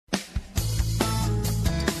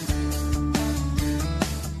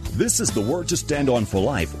This is the Word to Stand On for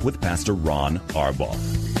Life with Pastor Ron Arbaugh.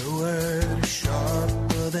 Your word is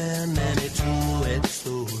sharper than any two-edged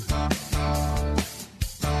sword,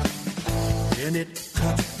 and it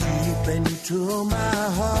cuts deep into my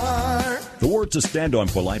heart. The Word to Stand On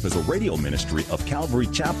for Life is a radio ministry of Calvary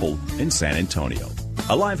Chapel in San Antonio.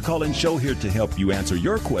 A live call-in show here to help you answer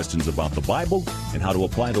your questions about the Bible and how to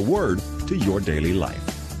apply the Word to your daily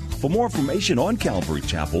life. For more information on Calvary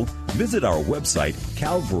Chapel, visit our website,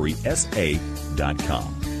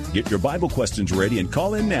 calvarysa.com. Get your Bible questions ready and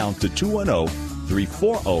call in now to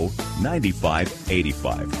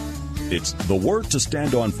 210-340-9585. It's The Word to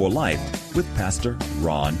Stand On for Life with Pastor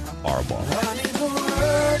Ron Arbaugh. I need the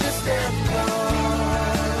word to stand on.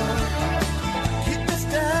 Keep us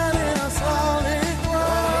down in a solid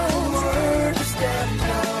ground. Word to stand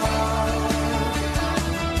on.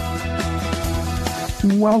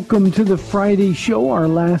 Welcome to the Friday show, our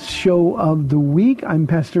last show of the week. I'm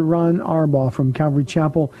Pastor Ron Arbaugh from Calvary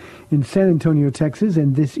Chapel in San Antonio, Texas,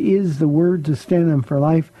 and this is The Word to Stand On for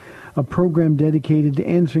Life, a program dedicated to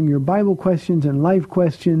answering your Bible questions and life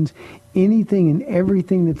questions, anything and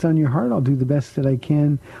everything that's on your heart. I'll do the best that I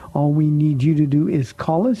can. All we need you to do is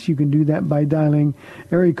call us. You can do that by dialing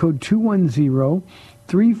area code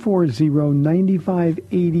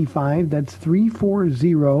 210-340-9585. That's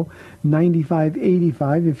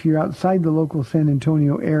 340-9585. If you're outside the local San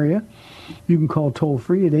Antonio area, you can call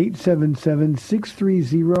toll-free at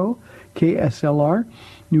 877-630-KSLR.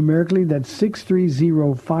 Numerically, that's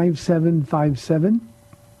 630-5757.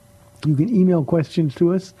 You can email questions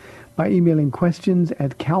to us by emailing questions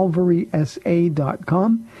at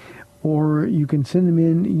calvarysa.com, or you can send them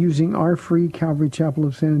in using our free Calvary Chapel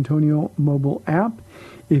of San Antonio mobile app.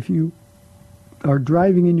 If you are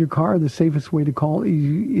driving in your car, the safest way to call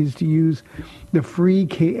is to use the free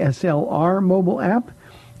KSLR mobile app.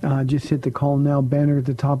 Just hit the Call Now banner at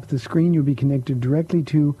the top of the screen. You'll be connected directly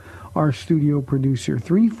to our studio producer,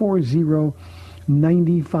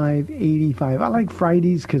 340-9585. I like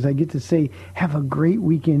Fridays because I get to say, have a great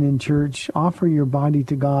weekend in church. Offer your body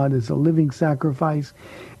to God as a living sacrifice.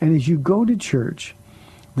 And as you go to church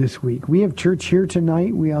this week, we have church here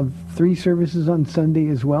tonight. We have 3 services on Sunday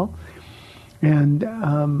as well. And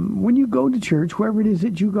when you go to church, wherever it is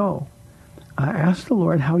that you go, ask the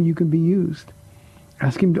Lord how you can be used.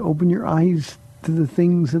 Ask him to open your eyes to the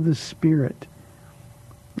things of the Spirit.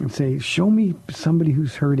 And say, show me somebody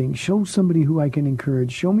who's hurting. Show somebody who I can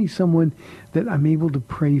encourage. Show me someone that I'm able to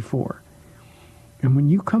pray for. And when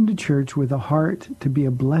you come to church with a heart to be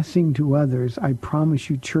a blessing to others, I promise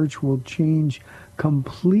you church will change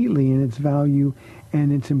completely in its value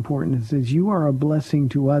and its importance. As you are a blessing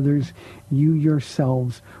to others, you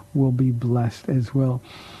yourselves will be blessed as well.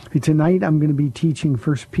 Tonight I'm going to be teaching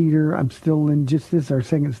 1 Peter. I'm still in just this, our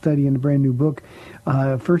second study in a brand new book.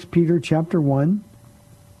 1 Peter chapter 1.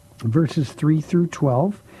 Verses 3 through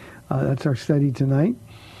 12. That's our study tonight.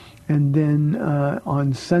 And then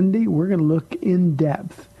on Sunday, we're going to look in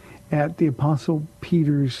depth at the Apostle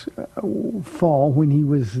Peter's fall when he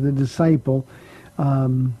was the disciple.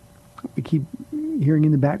 We keep hearing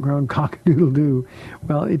in the background, cock-a-doodle-doo.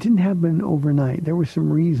 Well, it didn't happen overnight. There were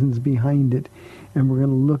some reasons behind it. And we're going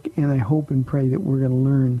to look, and I hope and pray that we're going to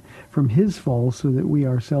learn from his fall so that we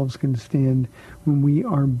ourselves can stand when we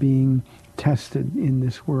are being tested in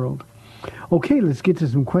this world. Okay, let's get to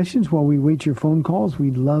some questions while we wait your phone calls.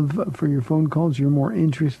 We'd love for your phone calls. You're more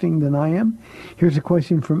interesting than I am. Here's a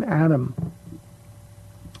question from Adam.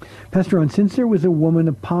 Pastor Ron, since there was a woman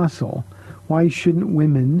apostle, why shouldn't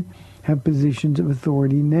women have positions of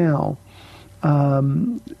authority now?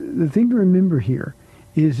 The thing to remember here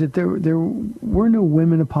is that there were no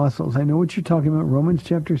women apostles. I know what you're talking about. Romans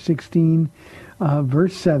chapter 16,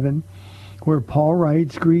 verse 7. Where Paul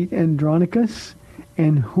writes, greet Andronicus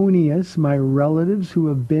and Junias, my relatives who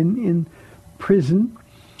have been in prison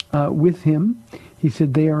with him. He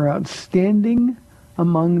said, they are outstanding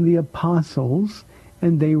among the apostles,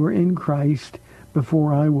 and they were in Christ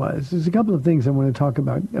before I was. There's a couple of things I want to talk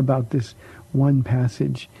about this one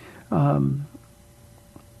passage. The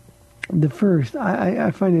first, I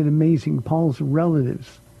find it amazing, Paul's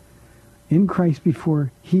relatives in Christ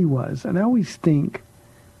before he was. And I always think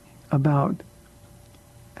about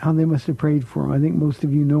how they must have prayed for him. I think most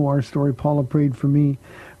of you know our story. Paula prayed for me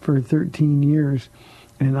for 13 years,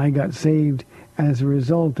 and I got saved as a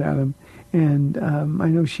result, Adam. And I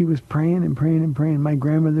know she was praying and praying and praying. My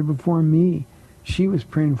grandmother before me, she was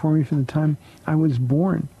praying for me from the time I was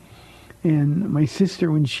born. And my sister,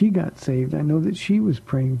 when she got saved, I know that she was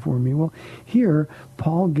praying for me. Well, here,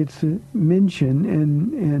 Paul gets to mention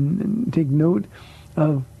and take note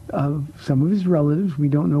of of some of his relatives. We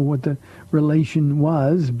don't know what the relation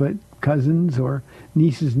was, but cousins or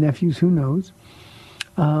nieces, nephews, who knows.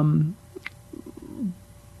 But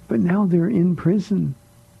now they're in prison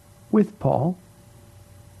with Paul.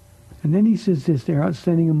 And then he says this, they're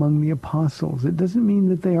outstanding among the apostles. It doesn't mean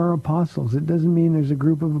that they are apostles. It doesn't mean there's a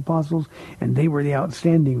group of apostles and they were the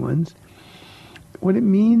outstanding ones. What it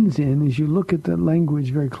means as you look at the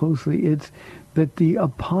language very closely, it's that the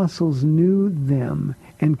apostles knew them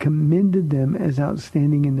and commended them as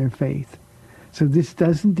outstanding in their faith. So this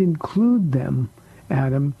doesn't include them,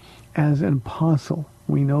 Adam, as an apostle.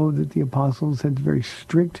 We know that the apostles had very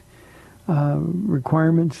strict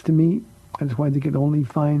requirements to meet. That's why they could only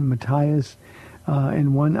find Matthias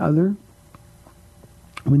and one other.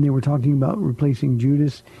 When they were talking about replacing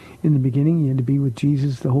Judas in the beginning, he had to be with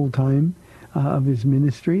Jesus the whole time of his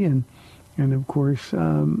ministry. And of course,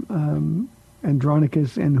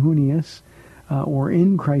 Andronicus and Junius were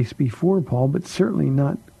in Christ before Paul, but certainly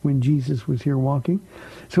not when Jesus was here walking.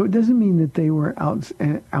 So it doesn't mean that they were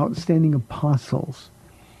outstanding apostles.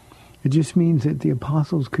 It just means that the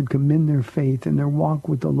apostles could commend their faith and their walk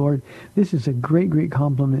with the Lord. This is a great, great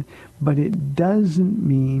compliment, but it doesn't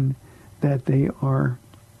mean that they are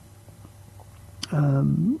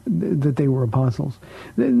that they were apostles.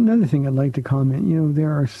 Another thing I'd like to comment,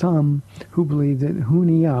 there are some who believe that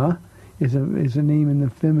Junia is a name in the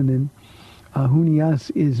feminine.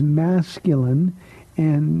 Junias is masculine,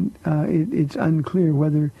 and it's unclear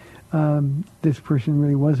whether this person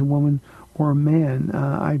really was a woman or a man.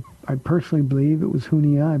 I personally believe it was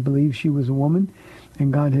Junia. I believe she was a woman,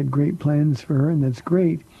 and God had great plans for her, and that's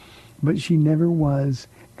great. But she never was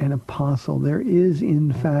an apostle. There is,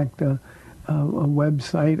 in fact, a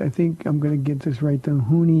website. I think I'm going to get this right, the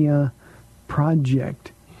Junia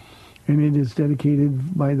Project. And it is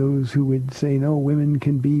dedicated by those who would say, no, women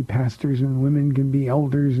can be pastors and women can be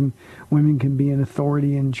elders and women can be in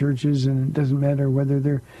authority in churches, and it doesn't matter whether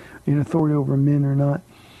they're in authority over men or not.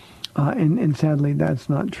 And sadly, that's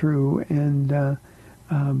not true.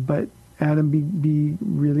 But Adam, be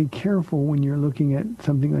really careful when you're looking at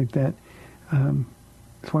something like that.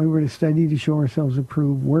 That's why we're to study to show ourselves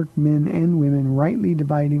approved, workmen and women, rightly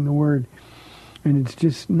dividing the word. And it's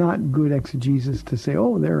just not good exegesis to say,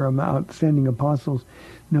 oh, they're outstanding apostles.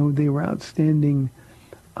 No, they were outstanding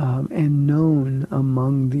and known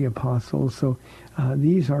among the apostles. So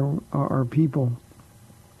these are people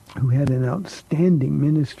who had an outstanding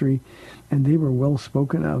ministry, and they were well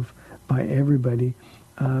spoken of by everybody.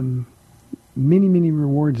 Many, many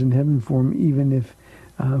rewards in heaven for them, even if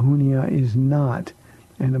Junia is not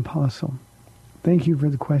an apostle. Thank you for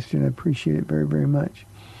the question. I appreciate it very, very much.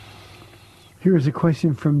 Here is a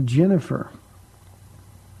question from Jennifer.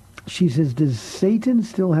 She says, does Satan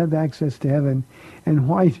still have access to heaven, and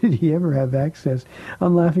why did he ever have access?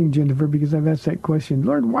 I'm laughing, Jennifer, because I've asked that question.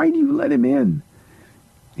 Lord, why do you let him in?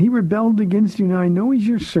 He rebelled against you. Now, I know he's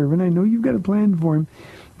your servant. I know you've got a plan for him,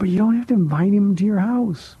 but you don't have to invite him to your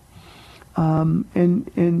house.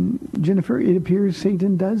 And Jennifer, it appears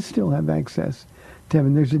Satan does still have access to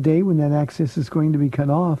heaven. There's a day when that access is going to be cut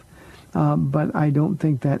off, but I don't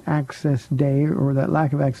think that access day or that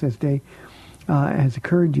lack of access day has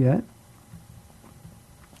occurred yet.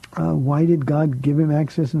 Why did God give him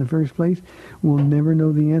access in the first place? We'll never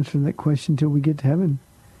know the answer to that question until we get to heaven.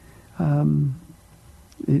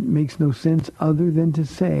 It makes no sense other than to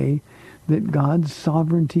say that God's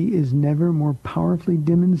sovereignty is never more powerfully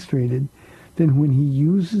demonstrated than when he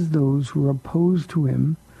uses those who are opposed to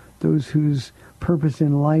him, those whose purpose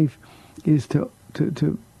in life is to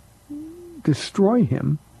destroy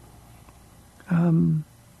him, and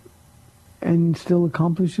still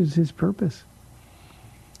accomplishes his purpose.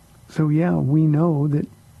 So yeah, we know that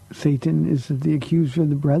Satan is the accuser of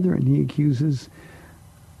the brethren. He accuses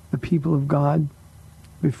the people of God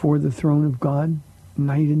before the throne of God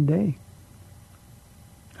night and day.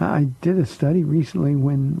 I did a study recently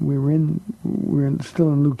when we were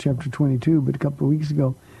still in Luke chapter 22, but a couple of weeks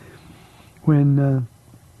ago, when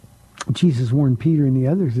Jesus warned Peter and the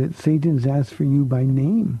others that Satan's asked for you by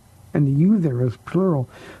name, and the you there is plural.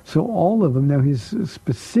 So all of them, now his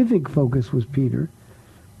specific focus was Peter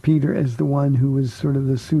as the one who was sort of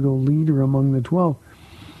the pseudo-leader among the 12.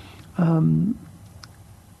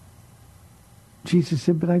 Jesus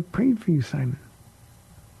said, but I prayed for you, Simon.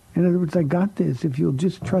 In other words, I got this. If you'll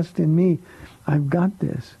just trust in me, I've got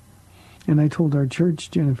this. And I told our church,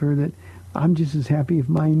 Jennifer, that I'm just as happy if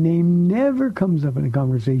my name never comes up in a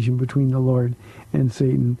conversation between the Lord and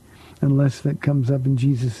Satan, unless that comes up and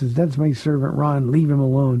Jesus says, that's my servant Ron, leave him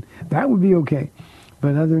alone. That would be okay.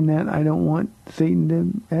 But other than that, I don't want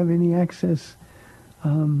Satan to have any access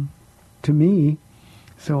to me.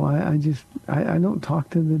 So I don't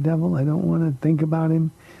talk to the devil. I don't want to think about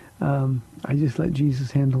him. I just let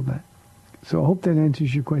Jesus handle that. So I hope that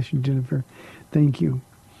answers your question, Jennifer. Thank you.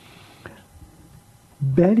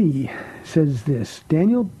 Betty says this.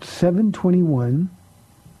 Daniel 7:21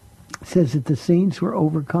 says that the saints were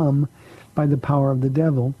overcome by the power of the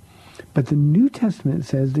devil, but the New Testament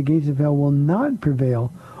says the gates of hell will not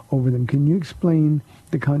prevail over them. Can you explain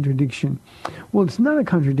the contradiction? Well, it's not a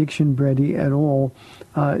contradiction, Betty, at all.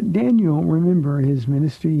 Daniel, remember his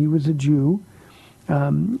ministry, he was a Jew.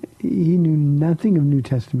 He knew nothing of New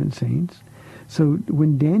Testament saints. So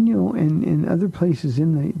when Daniel and other places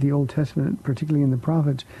in the Old Testament, particularly in the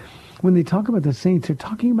prophets, when they talk about the saints, they're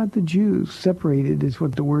talking about the Jews. Separated is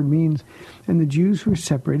what the word means. And the Jews were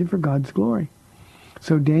separated for God's glory.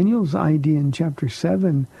 So Daniel's idea in chapter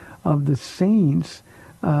 7 of the saints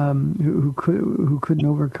who couldn't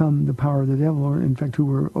overcome the power of the devil, or in fact who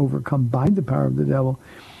were overcome by the power of the devil,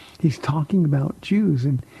 he's talking about Jews.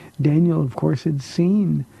 And Daniel, of course, had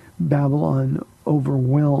seen Babylon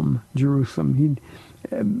overwhelm Jerusalem. He'd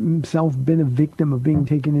himself been a victim of being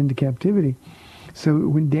taken into captivity. So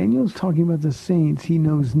when Daniel's talking about the saints, he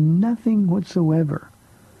knows nothing whatsoever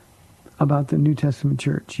about the New Testament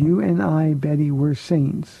church. You and I, Betty, were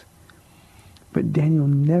saints. But Daniel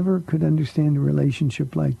never could understand a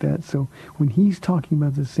relationship like that. So when he's talking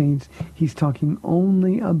about the saints, he's talking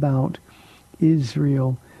only about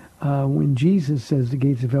Israel. When Jesus says the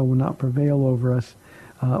gates of hell will not prevail over us,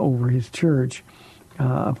 over his church,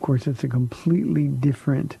 of course, it's a completely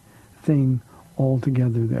different thing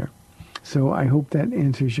altogether there. So I hope that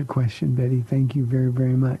answers your question, Betty. Thank you very,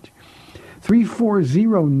 very much.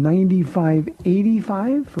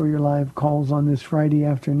 340-9585 for your live calls on this Friday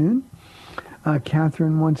afternoon.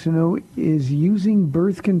 Catherine wants to know, is using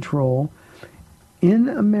birth control in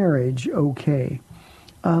a marriage okay?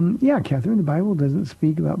 Yeah, Catherine, the Bible doesn't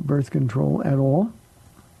speak about birth control at all.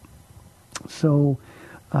 So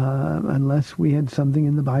unless we had something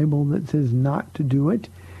in the Bible that says not to do it,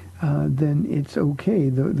 then it's okay.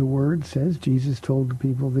 The Word says Jesus told the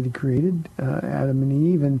people that he created, Adam and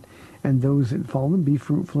Eve, and those that follow them, be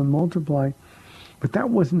fruitful and multiply. But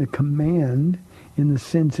that wasn't a command in the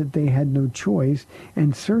sense that they had no choice.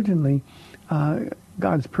 And certainly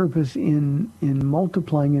God's purpose in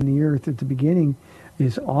multiplying in the earth at the beginning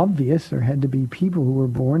is obvious. There had to be people who were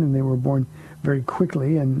born, and they were born very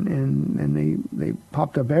quickly, and they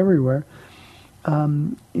popped up everywhere.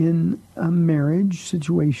 In a marriage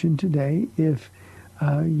situation today, if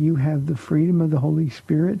you have the freedom of the Holy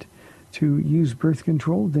Spirit to use birth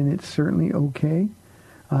control, then it's certainly okay.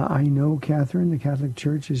 I know, Catherine, the Catholic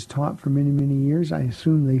Church has taught for many, many years, I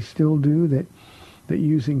assume they still do, that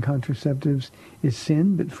using contraceptives is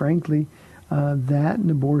sin. But frankly, that and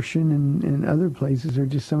abortion and other places are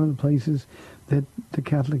just some of the places that the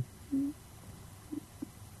Catholic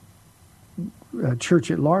Church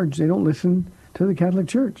at large, they don't listen to the Catholic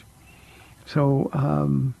Church. So,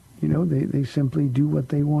 they simply do what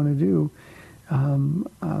they want to do.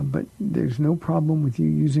 But there's no problem with you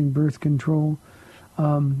using birth control.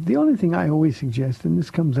 The only thing I always suggest, and this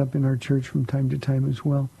comes up in our church from time to time as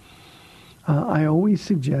well, I always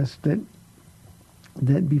suggest that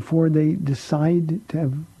before they decide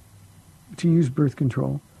to use birth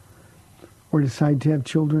control, or decide to have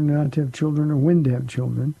children or not to have children, or when to have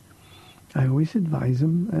children, I always advise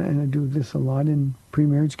them, and I do this a lot in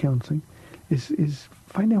pre-marriage counseling, is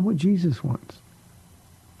find out what Jesus wants.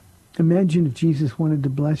 Imagine if Jesus wanted to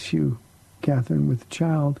bless you, Catherine, with a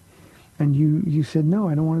child, and you said, no,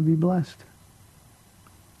 I don't want to be blessed.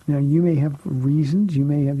 Now, you may have reasons, you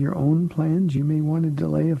may have your own plans, you may want to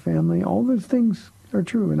delay a family. All those things are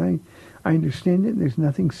true, and I understand it. There's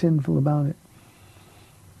nothing sinful about it.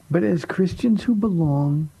 But as Christians who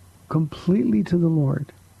belong completely to the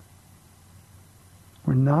Lord,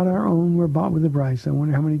 we're not our own, we're bought with a price. I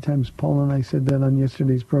wonder how many times Paul and I said that on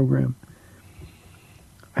yesterday's program.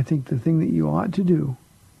 I think the thing that you ought to do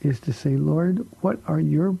is to say, Lord, what are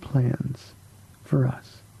your plans for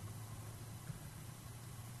us?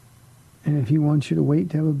 And if he wants you to wait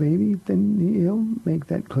to have a baby, then he'll make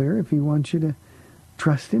that clear. If he wants you to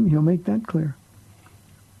trust him, he'll make that clear.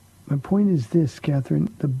 My point is this, Catherine,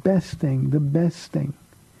 the best thing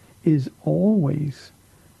is always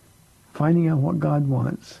finding out what God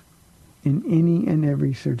wants in any and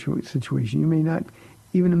every situation. You may not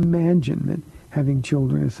even imagine that having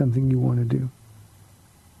children is something you want to do.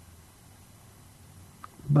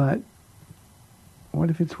 But what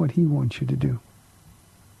if it's what he wants you to do?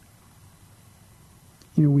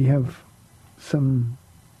 You know, we have some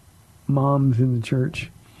moms in the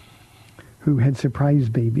church who had surprise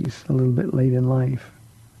babies a little bit late in life.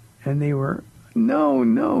 And they were No,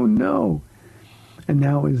 no, no. And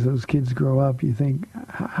now as those kids grow up, you think,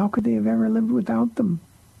 how could they have ever lived without them?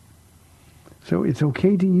 So it's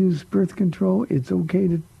okay to use birth control. It's okay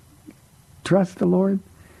to trust the Lord.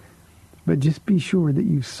 But just be sure that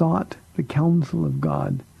you sought the counsel of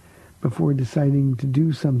God before deciding to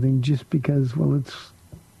do something just because, well, it's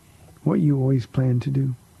what you always plan to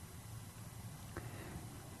do.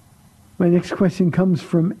 My next question comes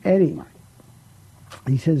from Eddie.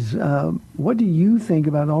 He says, what do you think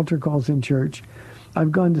about altar calls in church?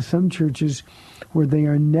 I've gone to some churches where they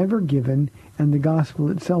are never given and the gospel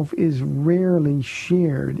itself is rarely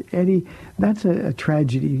shared. Eddie, that's a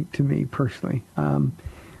tragedy to me personally.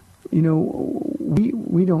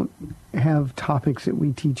 We don't have topics that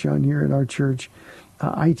we teach on here at our church.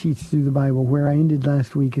 I teach through the Bible. Where I ended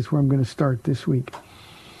last week is where I'm going to start this week.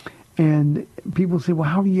 And people say, well,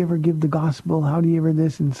 how do you ever give the gospel? How do you ever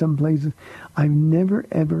this? In some places, I've never,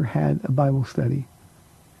 ever had a Bible study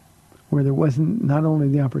where there wasn't not only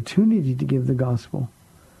the opportunity to give the gospel,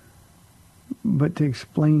 but to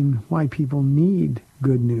explain why people need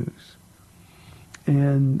good news.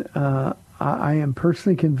 And I am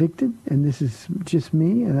personally convicted, and this is just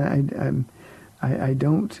me, and I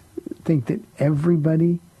don't think that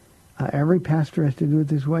everybody, every pastor has to do it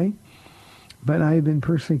this way. But I have been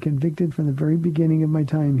personally convicted from the very beginning of my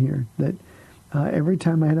time here that every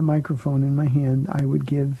time I had a microphone in my hand, I would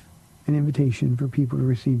give an invitation for people to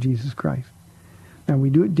receive Jesus Christ. Now, we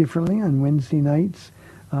do it differently on Wednesday nights.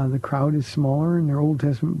 The crowd is smaller in their Old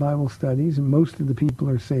Testament Bible studies, and most of the people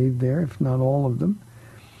are saved there, if not all of them.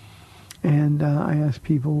 And I ask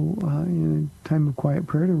people in a time of quiet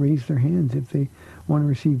prayer to raise their hands if they want to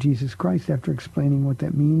receive Jesus Christ after explaining what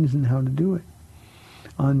that means and how to do it.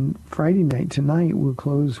 On Friday night, tonight, we'll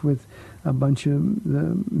close with a bunch of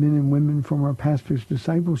the men and women from our pastor's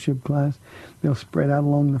discipleship class. They'll spread out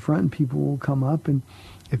along the front, and people will come up, and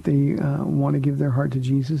if they want to give their heart to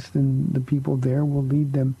Jesus, then the people there will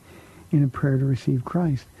lead them in a prayer to receive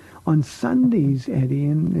Christ. On Sundays, Eddie,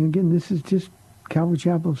 and again, this is just Calvary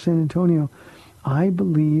Chapel of San Antonio, I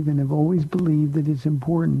believe and have always believed that it's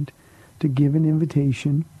important to give an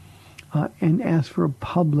invitation and ask for a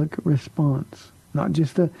public response. Not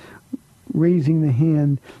just a raising the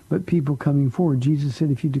hand, but people coming forward. Jesus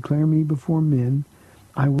said, if you declare me before men,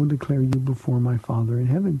 I will declare you before my Father in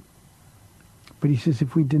heaven. But he says,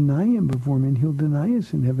 if we deny him before men, he'll deny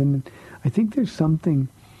us in heaven. And I think there's something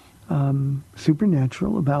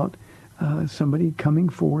supernatural about somebody coming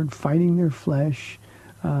forward, fighting their flesh,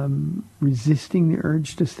 resisting the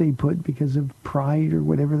urge to stay put because of pride or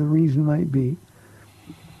whatever the reason might be.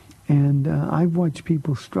 And I've watched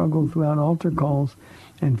people struggle throughout altar calls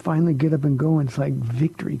and finally get up and go, and it's like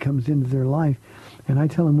victory comes into their life. And I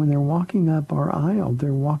tell them when they're walking up our aisle,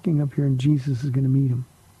 they're walking up here and Jesus is going to meet them.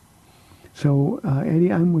 So,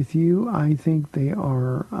 Eddie, I'm with you. I think they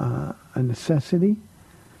are a necessity.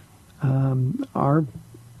 Our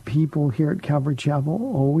people here at Calvary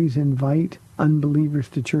Chapel always invite unbelievers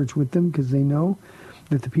to church with them because they know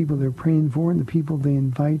that the people they're praying for and the people they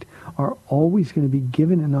invite are always going to be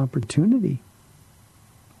given an opportunity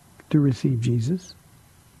to receive Jesus.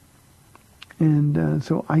 And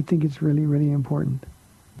so I think it's really, really important.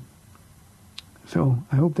 So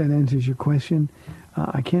I hope that answers your question.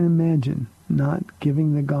 I can't imagine not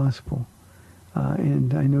giving the gospel.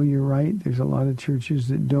 And I know you're right. There's a lot of churches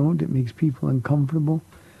that don't. It makes people uncomfortable.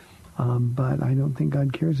 But I don't think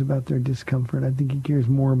God cares about their discomfort. I think he cares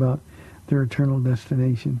more about their eternal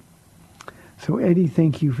destination. So, Eddie,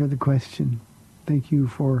 thank you for the question. Thank you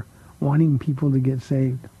for wanting people to get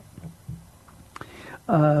saved.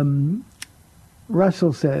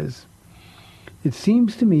 Russell says, it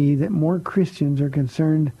seems to me that more Christians are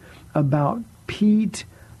concerned about Pete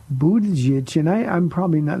Buttigieg, and I'm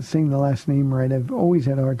probably not saying the last name right. I've always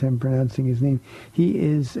had a hard time pronouncing his name. He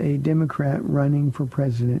is a Democrat running for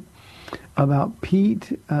president. About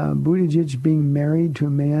Pete Buttigieg being married to a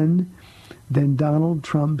man than Donald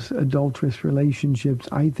Trump's adulterous relationships.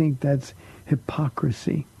 I think that's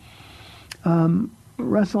hypocrisy.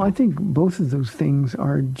 Russell, I think both of those things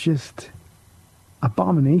are just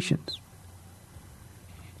abominations.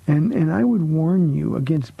 And I would warn you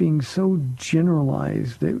against being so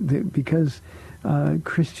generalized that because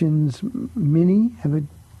Christians, many have a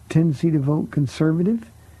tendency to vote conservative,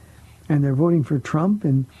 and they're voting for Trump,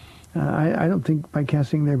 and I don't think by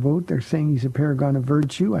casting their vote they're saying he's a paragon of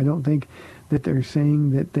virtue. I don't think that they're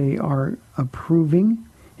saying that they are approving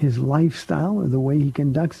his lifestyle or the way he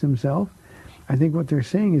conducts himself. I think what they're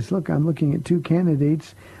saying is, look, I'm looking at two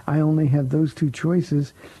candidates. I only have those two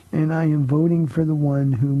choices, and I am voting for the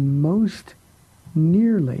one who most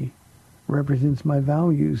nearly represents my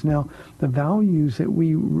values. Now, the values that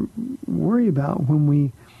we worry about when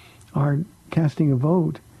we are casting a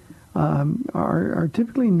vote are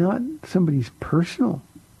typically not somebody's personal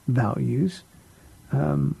values.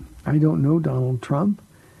 I don't know Donald Trump.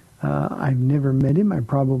 I've never met him. I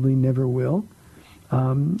probably never will.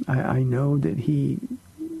 I know that he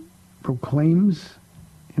proclaims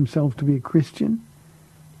himself to be a Christian,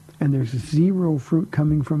 and there's zero fruit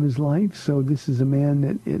coming from his life. So this is a man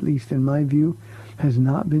that, at least in my view, has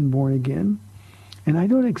not been born again. And I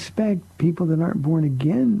don't expect people that aren't born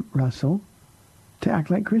again, Russell, to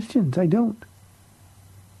act like Christians. I don't.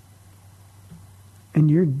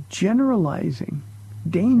 And you're generalizing,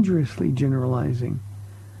 dangerously generalizing,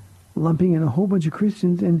 lumping in a whole bunch of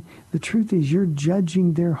Christians, and the truth is you're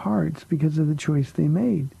judging their hearts because of the choice they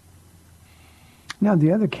made. Now,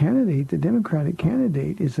 the other candidate, the Democratic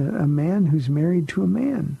candidate, is a man who's married to a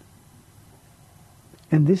man.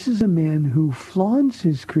 And this is a man who flaunts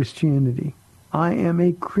his Christianity. I am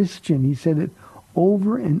a Christian. He said it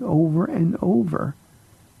over and over and over,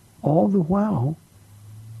 all the while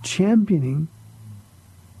championing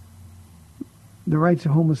the rights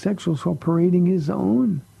of homosexuals while parading his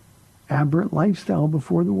own aberrant lifestyle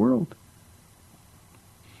before the world.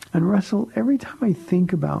 And Russell, every time I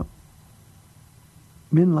think about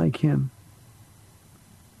men like him,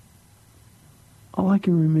 all I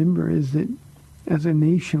can remember is that as a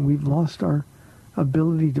nation, we've lost our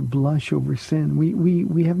ability to blush over sin.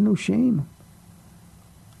 We have no shame.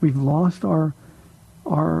 We've lost our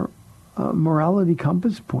morality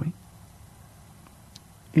compass point.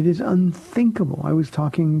 It is unthinkable. I was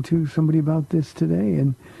talking to somebody about this today,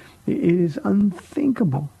 and it is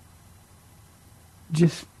unthinkable.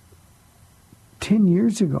 Just 10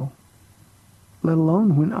 years ago, let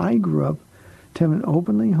alone when I grew up, to have an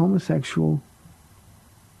openly homosexual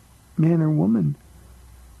man or woman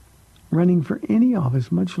running for any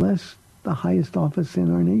office, much less the highest office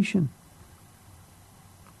in our nation.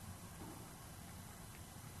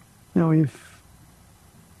 Now, if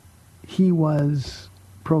he was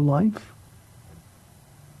pro-life,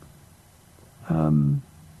 and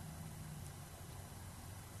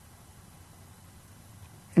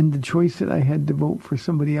the choice that I had to vote for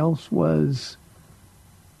somebody else was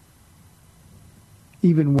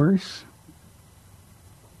even worse,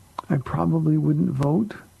 I probably wouldn't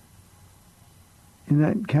vote in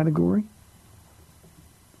that category.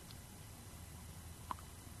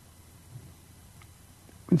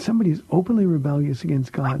 When somebody is openly rebellious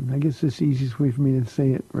against God, and I guess this is the easiest way for me to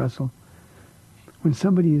say it, Russell, when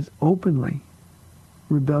somebody is openly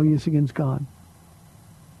rebellious against God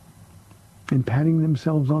and patting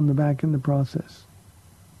themselves on the back in the process,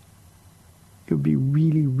 it would be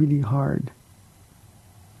really, really hard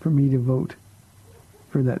for me to vote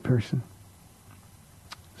for that person.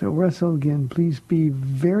 So, Russell, again, please be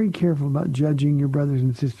very careful about judging your brothers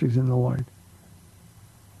and sisters in the Lord.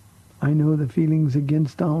 I know the feelings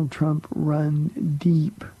against Donald Trump run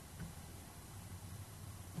deep.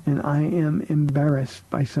 And I am embarrassed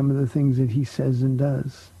by some of the things that he says and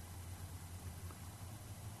does.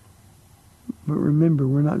 But remember,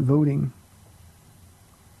 we're not voting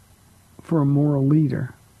for a moral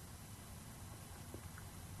leader.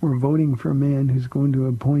 We're voting for a man who's going to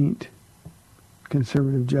appoint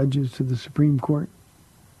conservative judges to the Supreme Court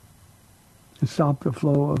and stop the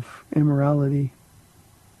flow of immorality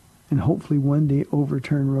and hopefully one day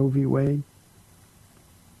overturn Roe v. Wade.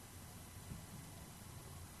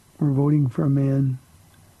 We're voting for a man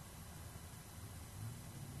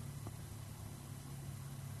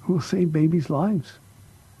who will save babies' lives.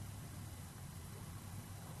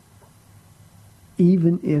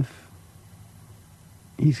 Even if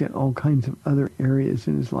he's got all kinds of other areas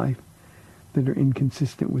in his life that are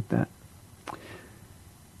inconsistent with that.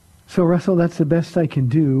 So, Russell, that's the best I can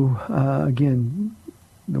do. Again,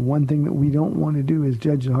 the one thing that we don't want to do is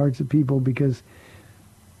judge the hearts of people because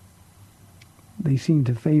they seem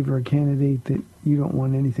to favor a candidate that you don't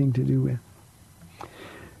want anything to do with.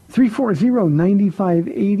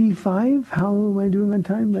 340-9585. How am I doing on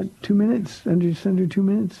time? About 2 minutes? Just under 2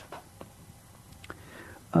 minutes?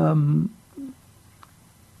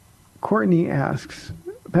 Courtney asks,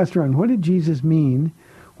 Pastor Ron, what did Jesus mean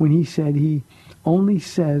when he said he only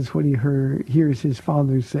says what he hears his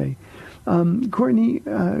Father say? Courtney,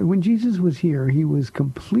 when Jesus was here, he was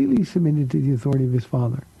completely submitted to the authority of his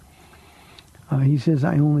Father. He says,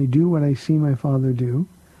 I only do what I see my Father do.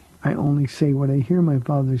 I only say what I hear my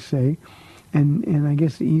Father say. And I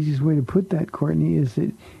guess the easiest way to put that, Courtney, is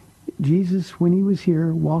that Jesus, when he was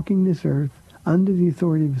here, walking this earth, under the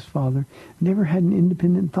authority of his Father, never had an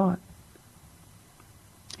independent thought.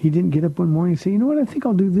 He didn't get up one morning and say, you know what, I think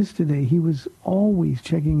I'll do this today. He was always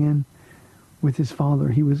checking in with his Father.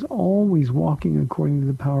 He was always walking according to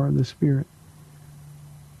the power of the Spirit.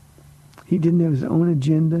 He didn't have his own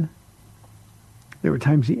agenda. There were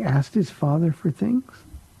times he asked his Father for things.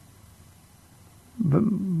 But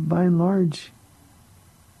by and large,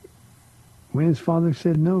 when his Father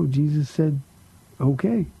said no, Jesus said,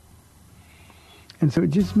 okay. And so it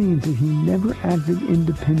just means that he never acted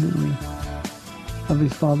independently of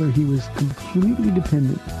his Father. He was completely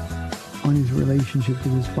dependent on his relationship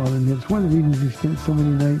with his Father. And that's one of the reasons he spent so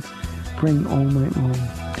many nights praying all night long.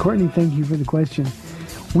 Courtney, thank you for the question.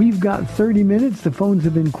 We've got 30 minutes. The phones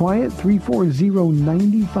have been quiet.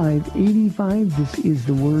 340-9585. This is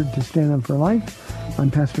the Word to Stand On for Life.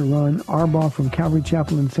 I'm Pastor Ron Arbaugh from Calvary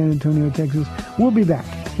Chapel in San Antonio, Texas. We'll be back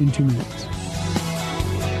in 2 minutes.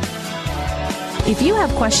 If you have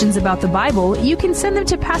questions about the Bible, you can send them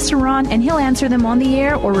to Pastor Ron and he'll answer them on the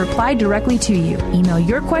air or reply directly to you. Email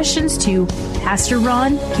your questions to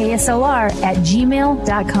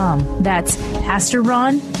PastorRonKSLR@gmail.com. That's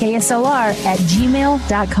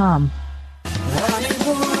PastorRonKSLR@gmail.com. I need the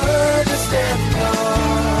Word to stand on.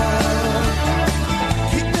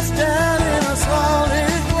 Keep us down in a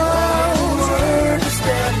solid ground. Word to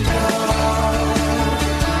stand on.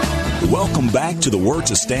 Welcome back to the Word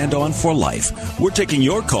to Stand On for Life. We're taking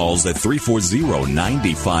your calls at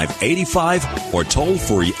 340-9585 or toll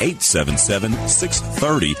free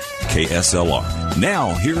 877-630-KSLR.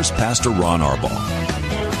 Now, here's Pastor Ron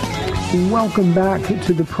Arbaugh. Welcome back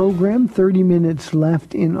to the program. 30 minutes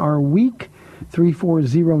left in our week.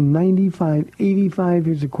 340-9585.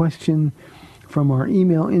 Here's a question from our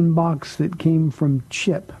email inbox that came from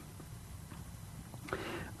Chip.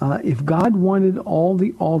 If God wanted all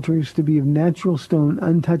the altars to be of natural stone,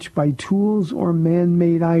 untouched by tools or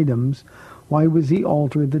man-made items, why was the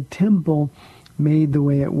altar, the temple, made the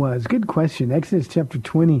way it was? Good question. Exodus chapter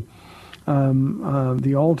 20,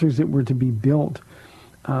 the altars that were to be built,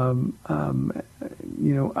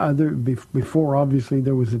 before obviously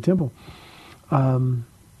there was a temple.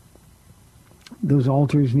 Those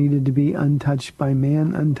altars needed to be untouched by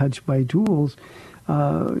man, untouched by tools,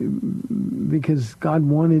 because God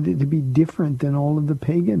wanted it to be different than all of the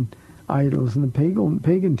pagan idols and the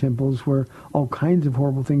pagan temples where all kinds of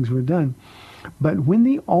horrible things were done. But when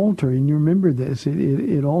the altar, and you remember this,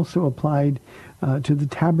 it also applied to the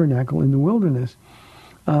tabernacle in the wilderness.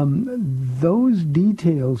 Those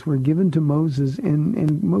details were given to Moses,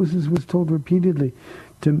 and Moses was told repeatedly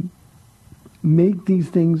to make these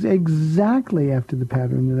things exactly after the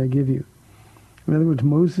pattern that I give you. In other words,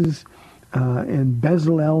 Moses and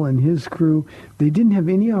Bezalel and his crew, they didn't have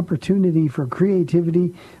any opportunity for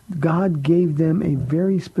creativity. God gave them a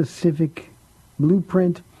very specific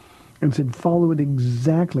blueprint and said, follow it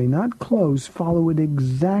exactly, not close, follow it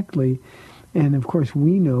exactly. And of course,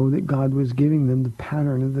 we know that God was giving them the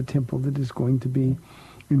pattern of the temple that is going to be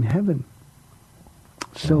in heaven.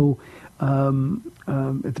 So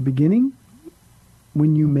at the beginning,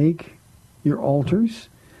 when you make your altars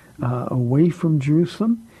away from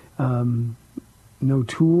Jerusalem, no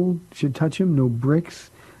tool should touch them, no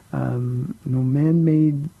bricks, no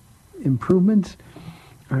man-made improvements,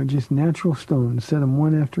 just natural stones. Set them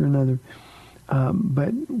one after another.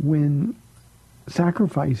 But when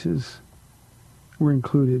sacrifices were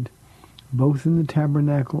included, both in the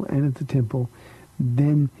tabernacle and at the temple,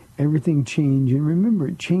 then everything changed. And remember,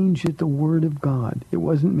 it changed at the Word of God. It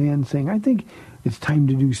wasn't man saying, I think it's time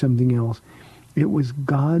to do something else. It was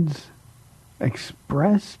God's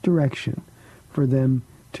express direction for them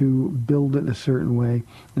to build it a certain way.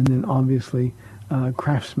 And then obviously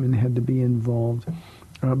craftsmen had to be involved.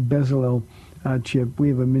 Bezalel, Chip, we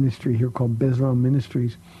have a ministry here called Bezalel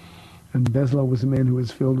Ministries. And Bezalel was a man who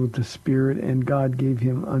was filled with the Spirit, and God gave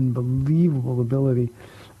him unbelievable ability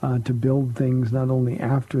to build things not only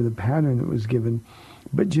after the pattern that was given,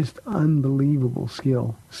 but just unbelievable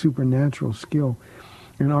skill, supernatural skill.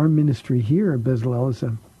 And our ministry here at Bezalel is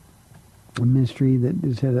a ministry that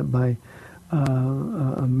is headed up by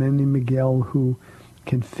a man named Miguel who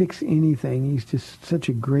can fix anything. He's just such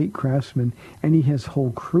a great craftsman, and he has a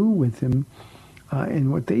whole crew with him.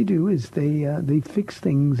 And what they do is they fix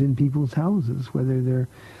things in people's houses, whether they're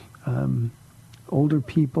older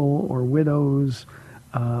people or widows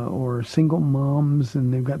or single moms,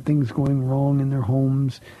 and they've got things going wrong in their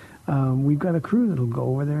homes. We've got a crew that'll go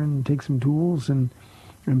over there and take some tools and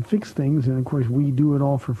fix things. And of course, we do it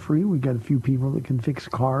all for free. We've got a few people that can fix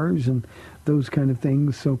cars and those kind of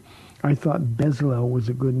things. So I thought Bezalel was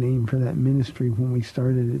a good name for that ministry when we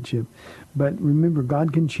started it, Chip. But remember,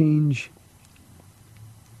 God can change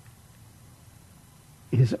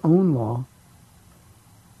his own law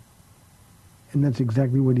And that's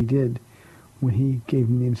exactly what he did when he gave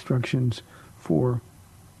him the instructions for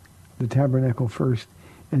the tabernacle first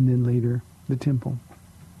and then later the temple.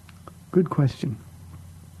 Good question.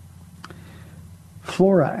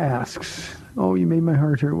 Flora asks, oh, you made my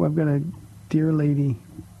heart hurt. Well, I've got a dear lady,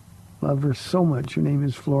 love her so much. Her name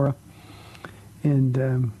is Flora.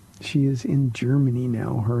 And she is in Germany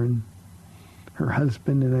now, her and her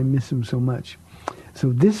husband, and I miss him so much.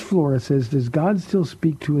 So this Flora says, does God still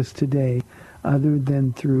speak to us today other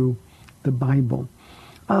than through the Bible?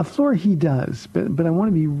 Flora, he does, but I want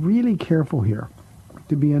to be really careful here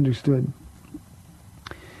to be understood.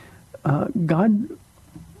 God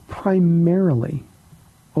primarily,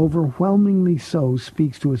 overwhelmingly so,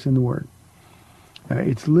 speaks to us in the Word.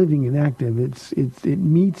 It's living and active. It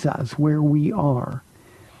meets us where we are.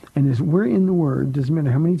 And as we're in the Word, doesn't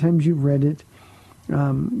matter how many times you've read it,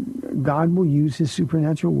 God will use his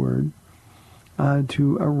supernatural Word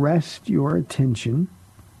to arrest your attention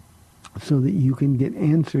so that you can get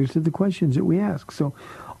answers to the questions that we ask. So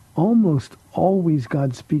almost always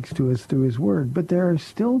God speaks to us through his Word. But there are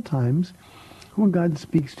still times when God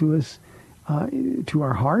speaks to us to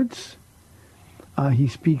our hearts. He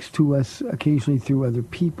speaks to us occasionally through other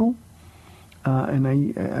people. And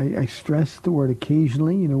I stress the word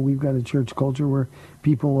occasionally. You know, we've got a church culture where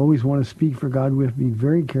people always want to speak for God. We have to be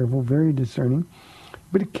very careful, very discerning.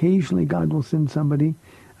 But occasionally God will send somebody.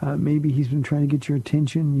 Maybe he's been trying to get your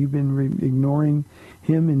attention. You've been ignoring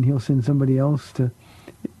him, and he'll send somebody else to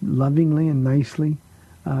lovingly and nicely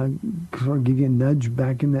sort of give you a nudge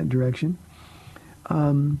back in that direction.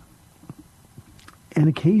 And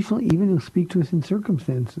occasionally even he'll speak to us in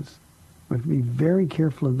circumstances. We have to be very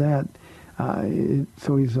careful of that. It's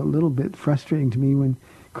always a little bit frustrating to me when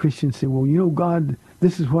Christians say, well, you know, God,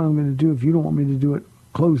 this is what I'm going to do. If you don't want me to do it,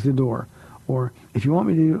 close the door. Or if you want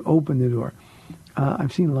me to do it, open the door.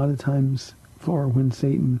 I've seen a lot of times, Flora, when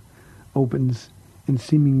Satan opens and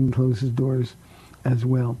seemingly closes doors as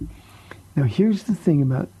well. Now, here's the thing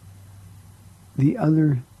about the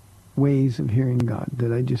other ways of hearing God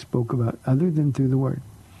that I just spoke about, other than through the Word.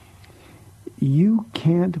 You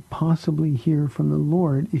can't possibly hear from the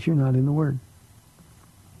Lord if you're not in the Word.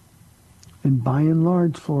 And by and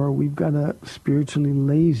large, Flora, we've got a spiritually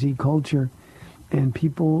lazy culture, and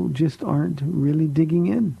people just aren't really digging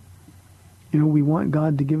in. You know, we want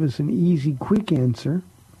God to give us an easy, quick answer,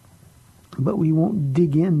 but we won't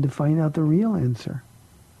dig in to find out the real answer.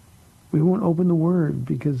 We won't open the Word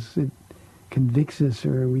because it convicts us,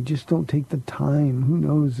 or we just don't take the time. Who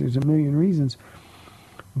knows? There's a million reasons.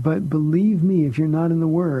 But believe me, if you're not in the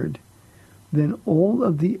Word, then all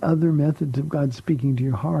of the other methods of God speaking to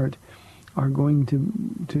your heart are going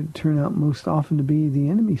to turn out most often to be the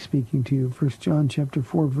enemy speaking to you. 1 John chapter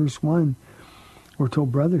 4, verse 1, we're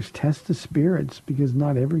told, brothers, test the spirits, because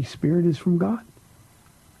not every spirit is from God.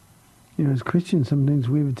 You know, as Christians, sometimes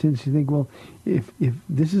we have a tendency to think, well, if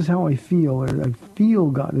this is how I feel, or I feel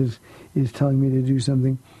God is telling me to do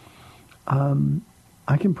something,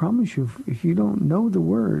 I can promise you, if you don't know the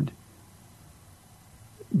Word,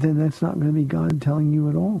 then that's not going to be God telling you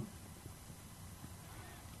at all.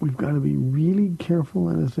 We've got to be really careful,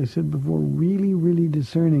 and as I said before, really, really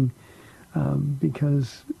discerning,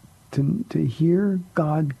 because to hear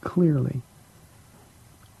God clearly,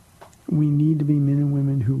 we need to be men and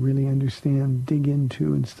women who really understand, dig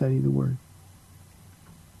into, and study the Word.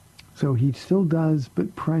 So he still does,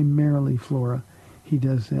 but primarily, Flora, he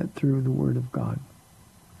does that through the Word of God.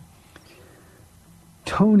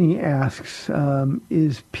 Tony asks,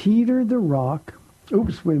 is Peter the rock...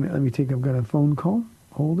 Oops, wait a minute. I've got a phone call.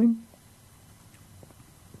 Holding.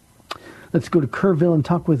 Let's go to Kerrville and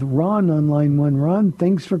talk with Ron on line 1. Ron,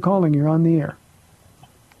 thanks for calling. You're on the air.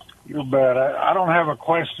 You bet. I don't have a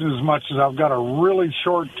question as much as I've got a really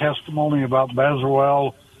short testimony about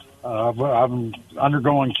Bezalel. I'm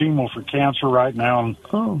undergoing chemo for cancer right now,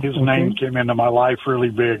 and his name came into my life really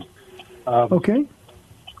big. Okay.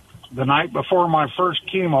 The night before my first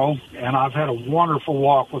chemo, and I've had a wonderful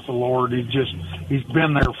walk with the Lord. He's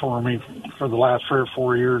been there for me for the last 3 or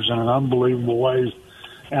 4 years in an unbelievable ways.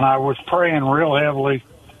 And I was praying real heavily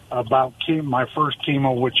about my first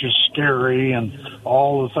chemo, which is scary, and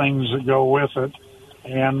all the things that go with it.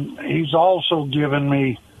 And he's also given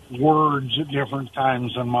me words at different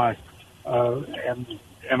times in my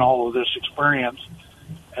and all of this experience.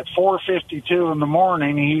 At 4:52 in the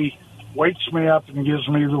morning, he wakes me up and gives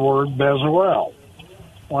me the word Bezalel.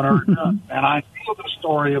 When and I know the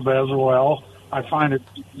story of Bezalel. I find it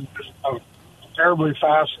terribly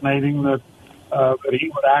fascinating that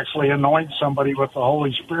he would actually anoint somebody with the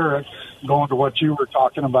Holy Spirit, going to what you were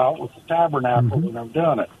talking about with the tabernacle, and I've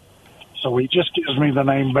done it. So he just gives me the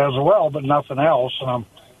name Bezalel, but nothing else. And I'm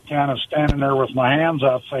kind of standing there with my hands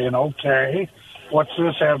up saying, okay, what's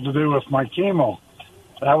this have to do with my chemo?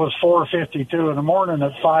 That was 4:52 in the morning.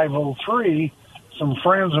 At 5:03, some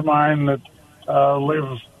friends of mine that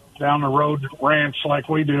live down the road ranch like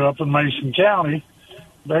we do up in Mason County,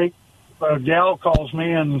 a gal calls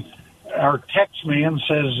me or texts me and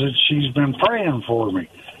says that she's been praying for me.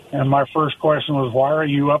 And my first question was, why are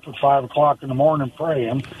you up at 5 o'clock in the morning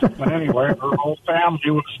praying? But anyway, her whole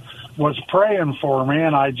family was praying for me,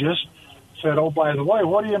 and I just said, oh, by the way,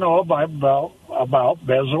 what do you know about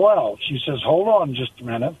Bezalel? She says, hold on just a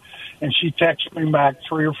minute. And she texted me back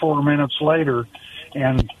 3 or 4 minutes later,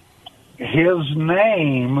 and his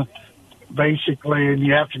name, basically, and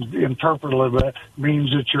you have to interpret a little bit,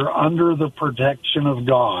 means that you're under the protection of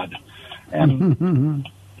God. And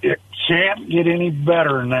it can't get any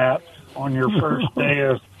better than that on your first day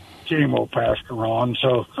of chemo, Pastor Ron.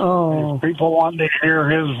 So if people want to hear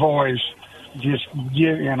his voice,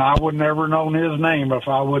 and I would never known his name if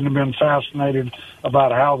I wouldn't have been fascinated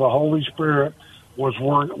about how the Holy Spirit was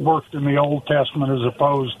worked in the Old Testament as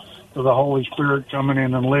opposed to the Holy Spirit coming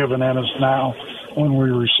in and living in us now when we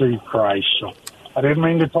receive Christ. So I didn't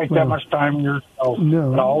mean to take that much time in your show,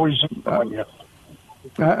 but I always enjoy you.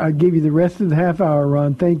 I gave you the rest of the half hour,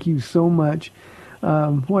 Ron. Thank you so much.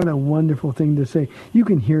 What a wonderful thing to say. You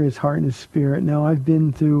can hear his heart and his spirit. Now, I've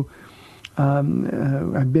been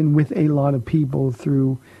with a lot of people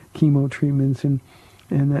through chemo treatments, and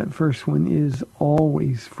that first one is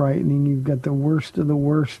always frightening. You've got the worst of the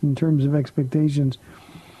worst in terms of expectations.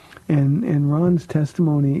 And Ron's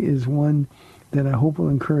testimony is one that I hope will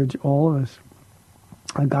encourage all of us.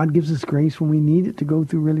 God gives us grace when we need it to go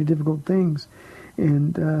through really difficult things.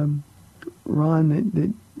 And Ron,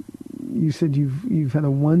 that you said you've had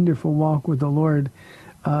a wonderful walk with the Lord.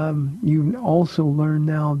 You also learn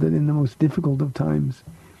now that in the most difficult of times,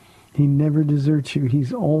 He never deserts you.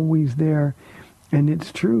 He's always there. And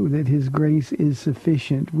it's true that His grace is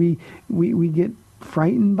sufficient. We get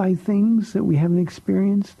frightened by things that we haven't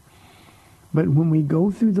experienced. But when we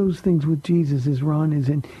go through those things with Jesus, as Ron is,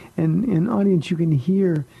 and audience, you can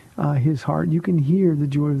hear His heart. You can hear the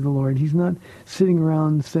joy of the Lord. He's not sitting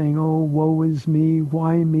around saying, oh, woe is me,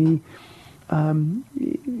 why me?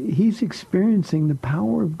 He's experiencing the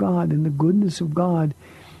power of God and the goodness of God,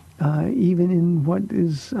 even in what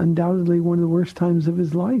is undoubtedly one of the worst times of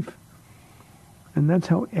his life. And that's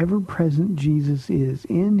how ever-present Jesus is.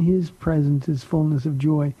 In His presence is fullness of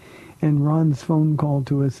joy. And Ron's phone call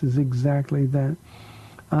to us is exactly that.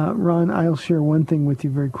 Ron, I'll share one thing with you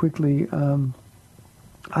very quickly.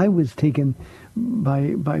 I was taken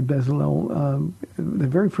by Bezalel the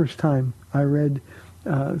very first time I read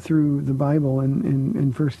through the Bible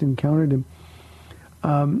and first encountered him.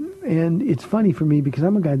 And it's funny for me because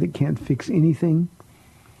I'm a guy that can't fix anything.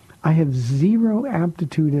 I have zero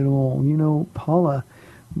aptitude at all. You know, Paula,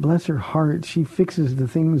 bless her heart, she fixes the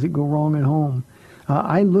things that go wrong at home.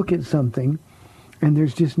 I look at something, and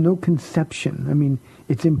there's just no conception. I mean,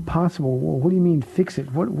 it's impossible. Well, what do you mean fix it?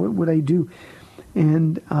 What would I do?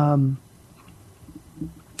 And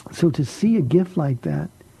so to see a gift like that,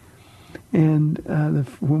 and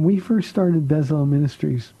when we first started Bezalel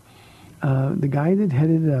Ministries, the guy that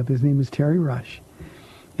headed it up, his name is Terry Rush,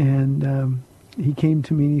 and he came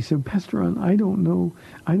to me and he said, Pastor Ron, I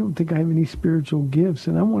don't think I have any spiritual gifts,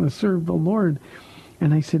 and I want to serve the Lord.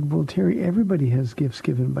 And I said, well, Terry, everybody has gifts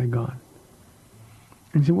given by God.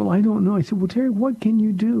 And he said, well, I don't know. I said, well, Terry, what can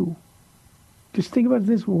you do? Just think about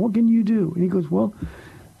this. Well, what can you do? And he goes, well,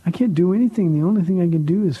 I can't do anything. The only thing I can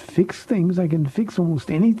do is fix things. I can fix almost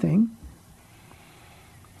anything.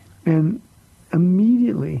 And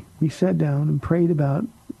immediately we sat down and prayed about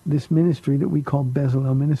this ministry that we call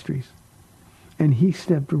Bezalel Ministries. And he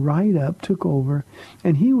stepped right up, took over,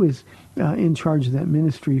 and he was in charge of that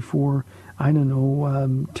ministry for,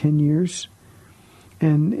 10 years.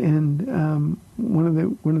 And one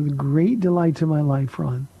of the great delights of my life,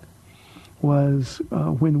 Ron, was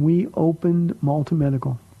when we opened Malta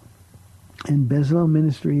Medical, and Bezalel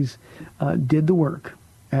Ministries did the work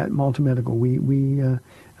at Malta Medical. We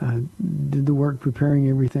did the work preparing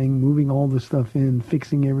everything, moving all the stuff in,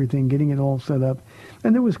 fixing everything, getting it all set up.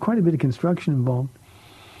 And there was quite a bit of construction involved.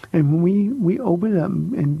 And when we opened up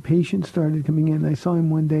and patients started coming in, I saw him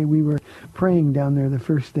one day. We were praying down there the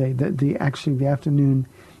first day, the afternoon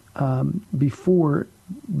before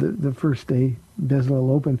the first day Bezalel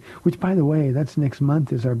opened, which, by the way, that's next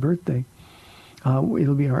month is our birthday.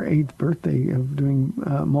 It'll be our 8th birthday of doing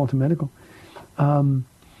Malta Medical.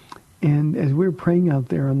 And as we were praying out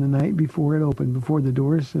there on the night before it opened, before the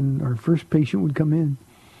doors and our first patient would come in,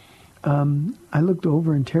 I looked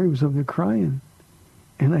over and Terry was over there crying.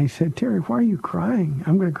 And I said, Terry, why are you crying?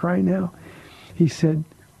 I'm going to cry now. He said,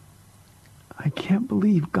 I can't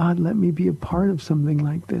believe God let me be a part of something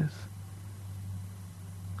like this.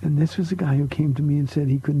 And this was a guy who came to me and said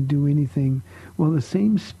he couldn't do anything. Well, the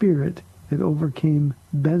same spirit that overcame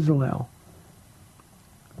Bezalel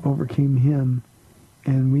overcame him.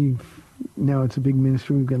 And now it's a big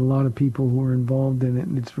ministry. We've got a lot of people who are involved in it,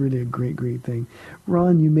 and it's really a great, great thing.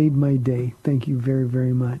 Ron, you made my day. Thank you very,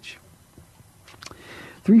 very much.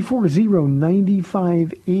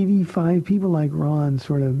 340-9585. People like Ron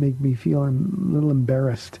sort of make me feel a little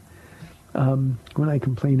embarrassed when I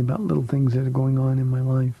complain about little things that are going on in my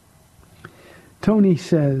life. Tony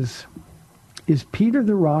says, is Peter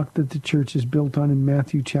the rock that the church is built on in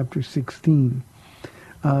Matthew chapter 16?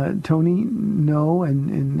 Tony, no,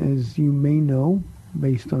 and as you may know,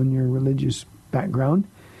 based on your religious background,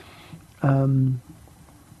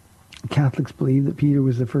 Catholics believe that Peter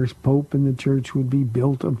was the first pope and the church would be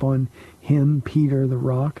built upon him, Peter the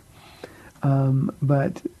rock.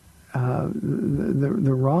 But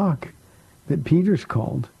the rock that Peter's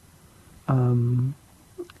called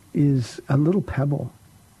is a little pebble.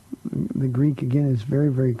 The Greek, again, is very,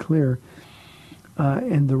 very clear.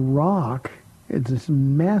 And the rock, it's this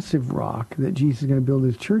massive rock that Jesus is going to build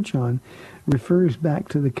his church on, refers back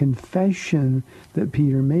to the confession that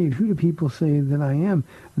Peter made. Who do people say that I am?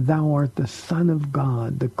 Thou art the Son of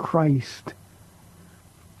God, the Christ.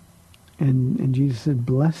 And Jesus said,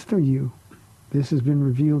 blessed are you. This has been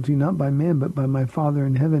revealed to you not by man, but by my Father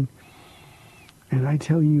in heaven. And I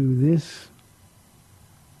tell you, this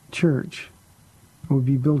church will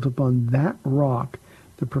be built upon that rock,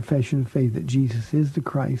 the profession of faith that Jesus is the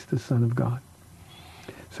Christ, the Son of God.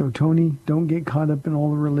 So, Tony, don't get caught up in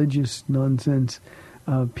all the religious nonsense.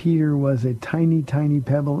 Peter was a tiny, tiny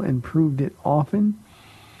pebble and proved it often.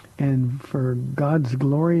 And for God's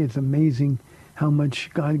glory, it's amazing how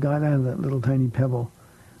much God got out of that little tiny pebble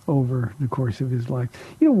over the course of his life.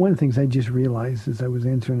 You know, one of the things I just realized as I was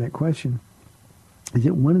answering that question is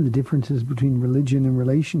that one of the differences between religion and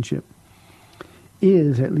relationship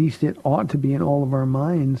is, at least it ought to be in all of our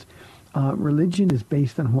minds, religion is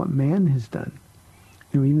based on what man has done.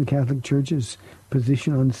 You know, even the Catholic Church's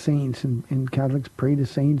position on saints, and Catholics pray to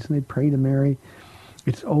saints and they pray to Mary.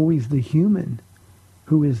 It's always the human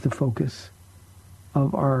who is the focus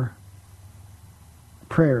of our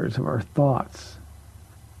prayers, of our thoughts.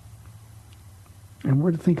 And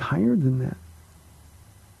we're to think higher than that.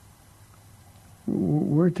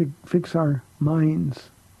 We're to fix our minds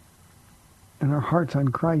and our hearts on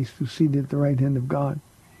Christ, who's seated at the right hand of God.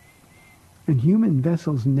 And human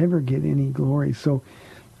vessels never get any glory. So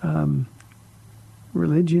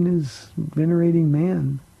religion is venerating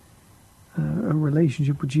man, a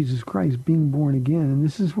relationship with Jesus Christ, being born again. And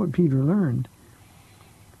this is what Peter learned,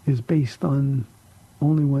 is based on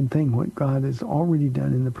only one thing, what God has already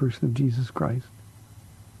done in the person of Jesus Christ.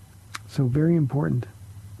 So very important.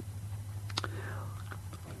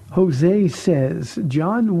 Jose says,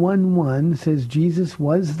 John 1:1 says Jesus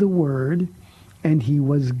was the Word, and he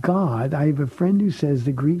was God. I have a friend who says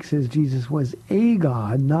the Greek says Jesus was a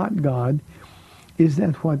God, not God. Is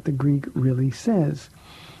that what the Greek really says?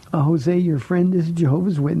 Jose, your friend is a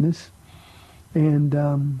Jehovah's Witness,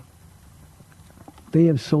 and they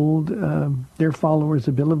have sold their followers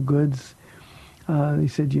a bill of goods. They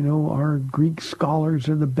said, you know, our Greek scholars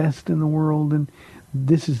are the best in the world, and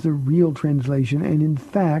this is the real translation. And in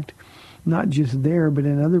fact, not just there, but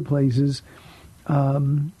in other places,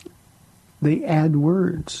 they add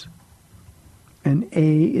words. And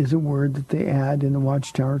A is a word that they add in the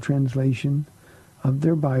Watchtower translation of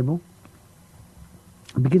their Bible,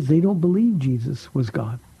 because they don't believe Jesus was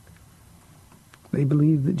God. They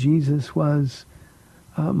believe that Jesus was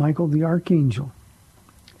Michael the Archangel,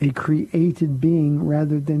 a created being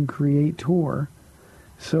rather than creator.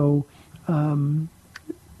 So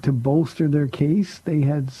to bolster their case, they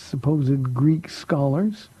had supposed Greek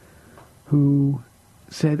scholars who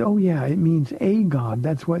said, oh yeah, it means a God.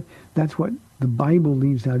 That's what the Bible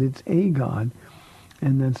leaves out. It's a God.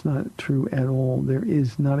 And that's not true at all. There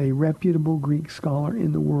is not a reputable Greek scholar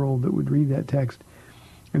in the world that would read that text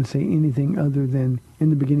and say anything other than, in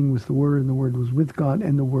the beginning was the Word, and the Word was with God,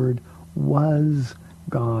 and the Word was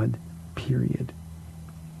God, period.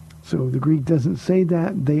 So the Greek doesn't say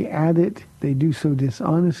that. They add it. They do so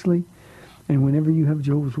dishonestly. And whenever you have a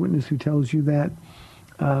Jehovah's Witness who tells you that,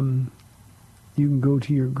 you can go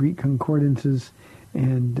to your Greek concordances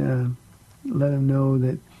and let them know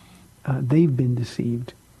that they've been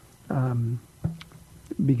deceived,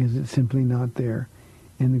 because it's simply not there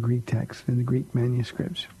in the Greek text, in the Greek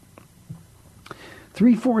manuscripts.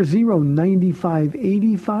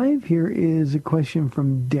 340-9585. Here is a question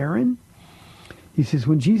from Darren. He says,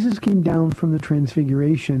 when Jesus came down from the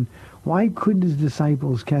transfiguration, why couldn't his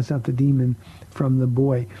disciples cast out the demon from the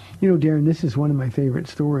boy? You know, Darren, this is one of my favorite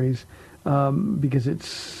stories because it's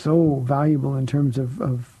so valuable in terms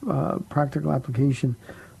of practical application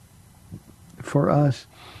for us.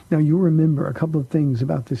 Now, you remember a couple of things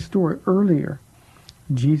about this story. Earlier,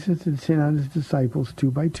 Jesus had sent out his disciples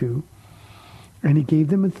 2 by 2, and he gave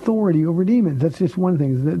them authority over demons. That's just one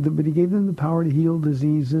thing. But he gave them the power to heal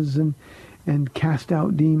diseases and cast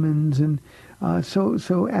out demons. And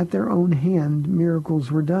so at their own hand,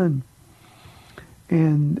 miracles were done.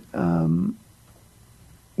 And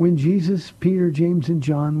when Jesus, Peter, James, and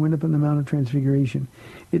John went up on the Mount of Transfiguration,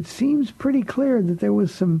 it seems pretty clear that there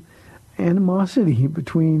was some animosity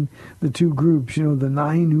between the two groups. You know, the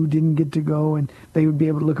 9 who didn't get to go, and they would be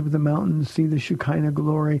able to look up at the mountain and see the Shekinah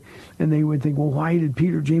glory, and they would think, well, why did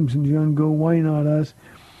Peter, James, and John go? Why not us?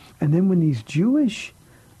 And then when these Jewish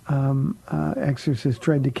exorcists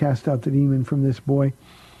tried to cast out the demon from this boy,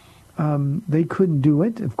 they couldn't do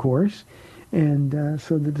it, of course, and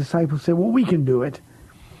so the disciples said, well, we can do it.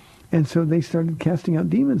 And so they started casting out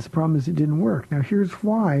demons. The problem is it didn't work. Now here's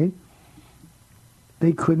why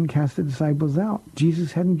they couldn't cast the disciples out.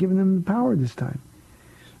 Jesus hadn't given them the power this time.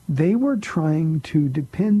 They were trying to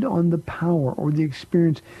depend on the power or the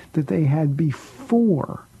experience that they had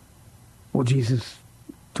before. Well, Jesus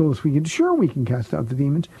told us we can cast out the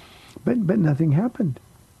demons, but nothing happened.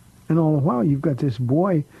 And all the while, you've got this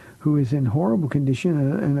boy who is in horrible condition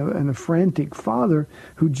and a frantic father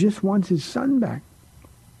who just wants his son back.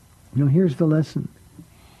 You know, here's the lesson.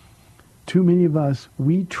 Too many of us,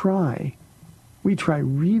 we try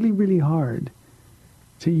really, really hard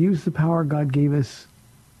to use the power God gave us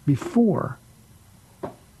before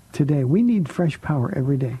today. We need fresh power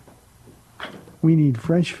every day. We need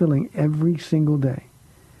fresh filling every single day.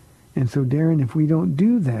 And so, Darren, if we don't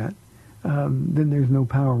do that, then there's no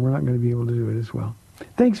power. We're not going to be able to do it as well.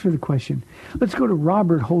 Thanks for the question. Let's go to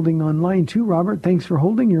Robert holding on line 2. Robert, thanks for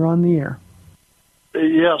holding. You're on the air.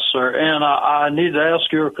 Yes, sir. And I need to ask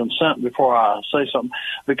your consent before I say something,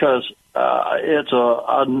 because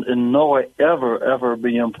I'm in no way ever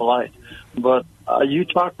be impolite. But you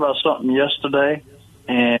talked about something yesterday,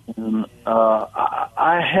 and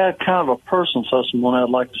I had kind of a personal testimony I'd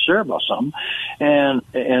like to share about something,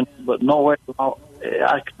 but no way.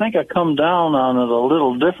 I think I come down on it a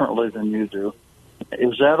little differently than you do.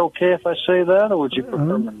 Is that okay if I say that, or would you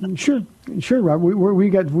prefer me? Sure, Rob. We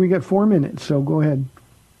got 4 minutes, so go ahead.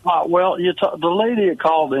 Well, the lady had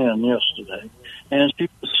called in yesterday, and she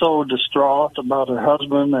was so distraught about her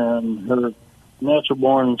husband and her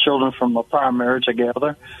natural-born children from a prior marriage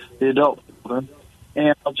together, the adult children.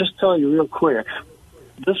 And I'll just tell you real quick,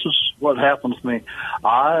 this is what happened to me.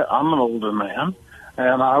 I'm an older man,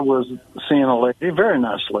 and I was seeing a lady, a very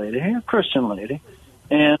nice lady, a Christian lady,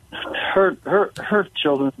 and her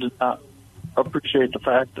children did not appreciate the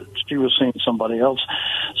fact that she was seeing somebody else.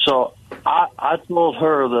 So I told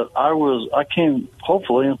her that I came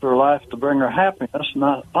hopefully into her life to bring her happiness,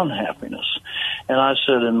 not unhappiness. And I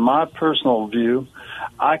said, in my personal view,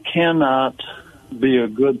 I cannot be a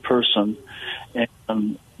good person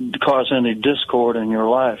and cause any discord in your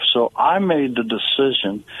life. So I made the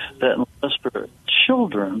decision that unless her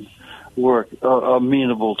children were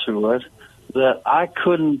amenable to it, that I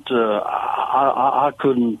couldn't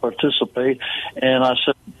participate. And I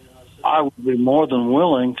said, I would be more than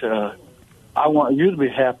willing to. I want you to be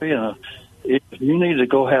happy, and if you need to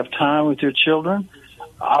go have time with your children,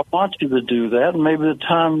 I want you to do that. And maybe the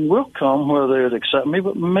time will come where they would accept me,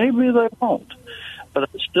 but maybe they won't. But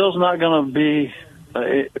it still's not going to be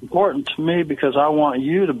important to me because I want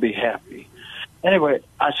you to be happy. Anyway,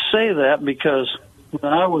 I say that because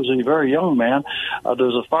when I was a very young man, there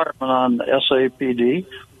was a fireman on the SAPD,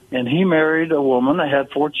 and he married a woman that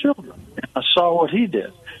had 4 children. And I saw what he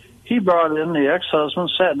did. He brought in the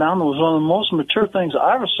ex-husband, sat down. It was one of the most mature things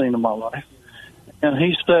I've ever seen in my life. And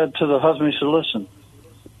he said to the husband, he said, listen,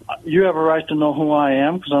 you have a right to know who I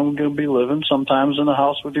am because I'm going to be living sometimes in the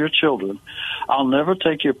house with your children. I'll never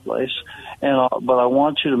take your place, but I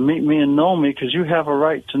want you to meet me and know me because you have a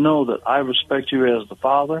right to know that I respect you as the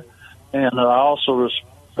father, and I also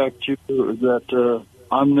respect you that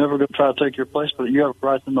I'm never going to try to take your place, but you have a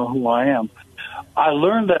right to know who I am. I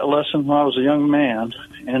learned that lesson when I was a young man,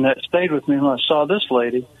 and that stayed with me when I saw this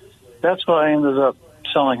lady. That's what I ended up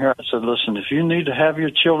telling her. I said, listen, if you need to have your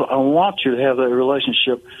children, I want you to have that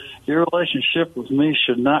relationship. Your relationship with me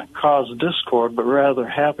should not cause discord, but rather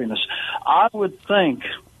happiness. I would think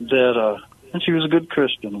that, and she was a good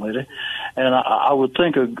Christian lady, and I would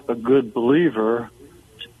think a good believer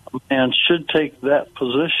man should take that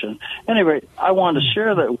position. Anyway, I wanted to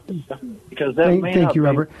share that with you because that may Thank not you, be-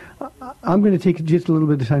 Robert. I'm going to take just a little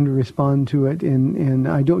bit of time to respond to it, and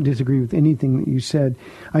I don't disagree with anything that you said.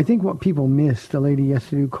 I think what people missed, the lady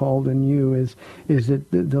yesterday who called and you, is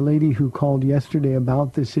that the lady who called yesterday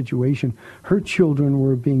about this situation, her children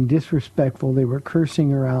were being disrespectful. They were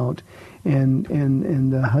cursing her out, and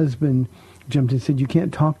the husband jumped and said, "You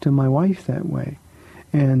can't talk to my wife that way."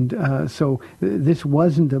 And so this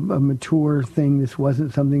wasn't a mature thing. This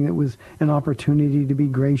wasn't something that was an opportunity to be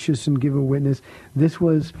gracious and give a witness. This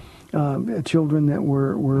was children that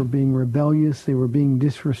were being rebellious. They were being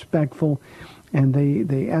disrespectful. And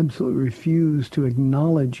they absolutely refused to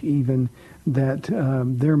acknowledge even that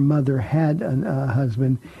their mother had a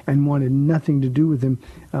husband and wanted nothing to do with him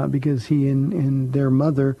because he and their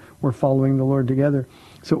mother were following the Lord together.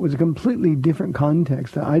 So it was a completely different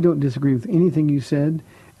context. I don't disagree with anything you said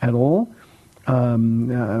at all.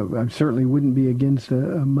 I certainly wouldn't be against a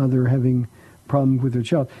mother having problems with her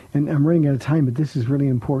child. And I'm running out of time, but this is really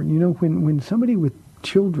important. You know, when somebody with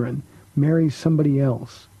children marries somebody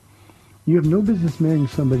else, you have no business marrying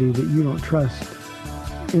somebody that you don't trust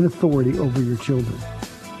in authority over your children.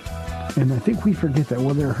 And I think we forget that.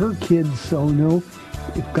 Well, they're her kids, so no.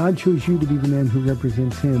 If God chose you to be the man who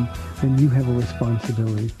represents him, then you have a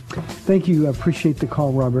responsibility. Thank you. I appreciate the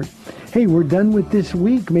call, Robert. Hey, we're done with this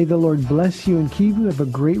week. May the Lord bless you and keep you. Have a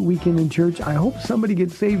great weekend in church. I hope somebody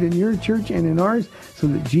gets saved in your church and in ours so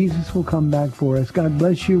that Jesus will come back for us. God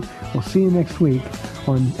bless you. We'll see you next week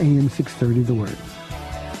on AM 630 The Word.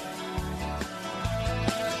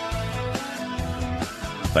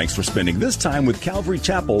 Thanks for spending this time with Calvary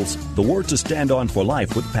Chapel's The Word to Stand On for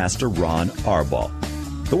Life with Pastor Ron Arbaugh.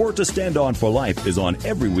 The Word to Stand On for Life is on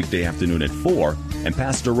every weekday afternoon at 4, and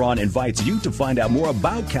Pastor Ron invites you to find out more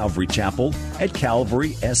about Calvary Chapel at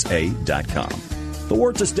calvarysa.com. The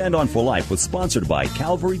Word to Stand On for Life was sponsored by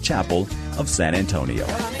Calvary Chapel of San Antonio.